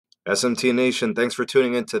SMT Nation, thanks for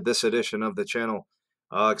tuning in to this edition of the channel.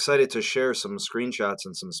 Excited to share some screenshots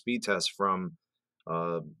and some speed tests from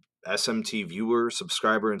uh, SMT viewer,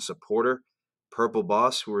 subscriber, and supporter, Purple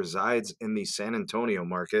Boss, who resides in the San Antonio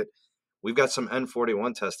market. We've got some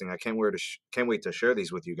N41 testing. I can't wait to share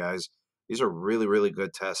these with you guys. These are really, really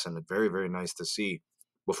good tests and very, very nice to see.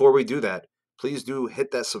 Before we do that, please do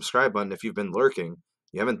hit that subscribe button if you've been lurking.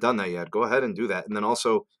 You haven't done that yet. Go ahead and do that. And then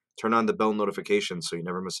also turn on the bell notifications so you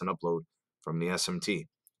never miss an upload from the SMT.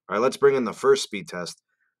 All right, let's bring in the first speed test.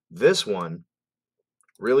 This one,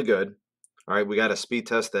 really good. All right, we got a speed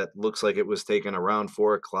test that looks like it was taken around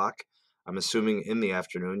 4 o'clock. I'm assuming in the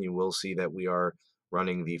afternoon. You will see that we are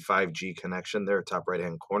running the 5G connection there, top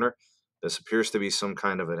right-hand corner. This appears to be some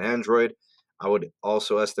kind of an Android. I would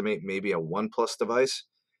also estimate maybe a OnePlus device.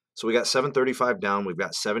 So we got 735 down. We've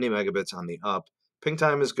got 70 megabits on the up. Ping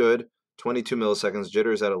time is good, 22 milliseconds.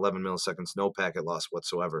 Jitters at 11 milliseconds. No packet loss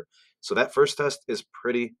whatsoever. So that first test is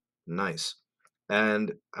pretty nice.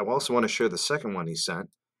 And I also want to share the second one he sent,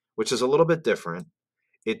 which is a little bit different.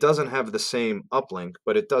 It doesn't have the same uplink,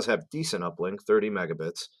 but it does have decent uplink, 30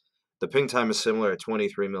 megabits. The ping time is similar at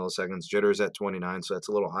 23 milliseconds, jitters at 29, so that's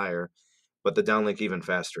a little higher, but the downlink even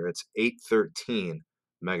faster. It's 813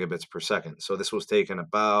 megabits per second. So this was taken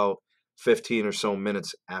about 15 or so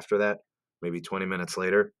minutes after that, maybe 20 minutes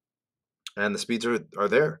later, and the speeds are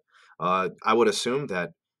there. I would assume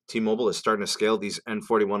that T-Mobile is starting to scale these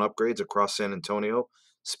N41 upgrades across San Antonio.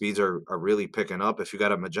 Speeds are really picking up. If you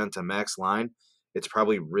got a Magenta Max line, it's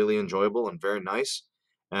probably really enjoyable and very nice.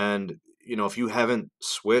 And if you haven't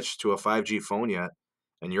switched to a 5G phone yet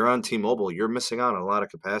and you're on T-Mobile, you're missing out on a lot of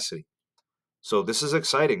capacity. So this is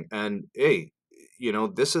exciting. And hey,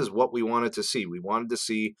 this is what we wanted to see. We wanted to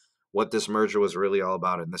see what this merger was really all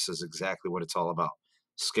about, and this is exactly what it's all about.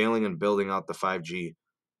 Scaling and building out the 5G,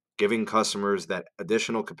 giving customers that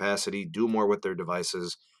additional capacity, do more with their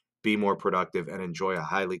devices, be more productive, and enjoy a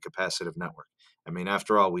highly capacitive network. I mean,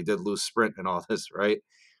 after all, we did lose Sprint and all this, right?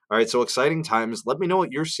 All right, so exciting times. Let me know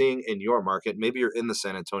what you're seeing in your market. Maybe you're in the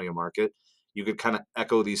San Antonio market. You could kind of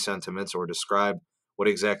echo these sentiments or describe what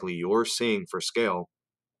exactly you're seeing for scale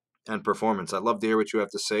and performance. I'd love to hear what you have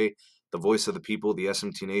to say. The voice of the people, the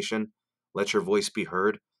SMT Nation. Let your voice be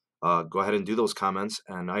heard. Go ahead and do those comments,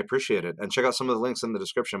 and I appreciate it. And check out some of the links in the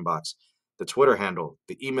description box, the Twitter handle,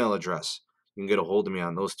 the email address. You can get a hold of me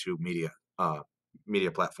on those two media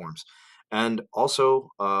platforms. And also,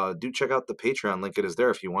 do check out the Patreon link. It is there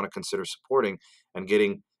if you want to consider supporting and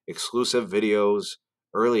getting exclusive videos,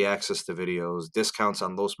 early access to videos, discounts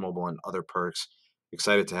on Los Mobile, and other perks.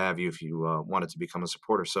 Excited to have you if you wanted to become a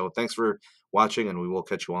supporter. So thanks for watching, and we will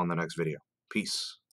catch you all in the next video. Peace.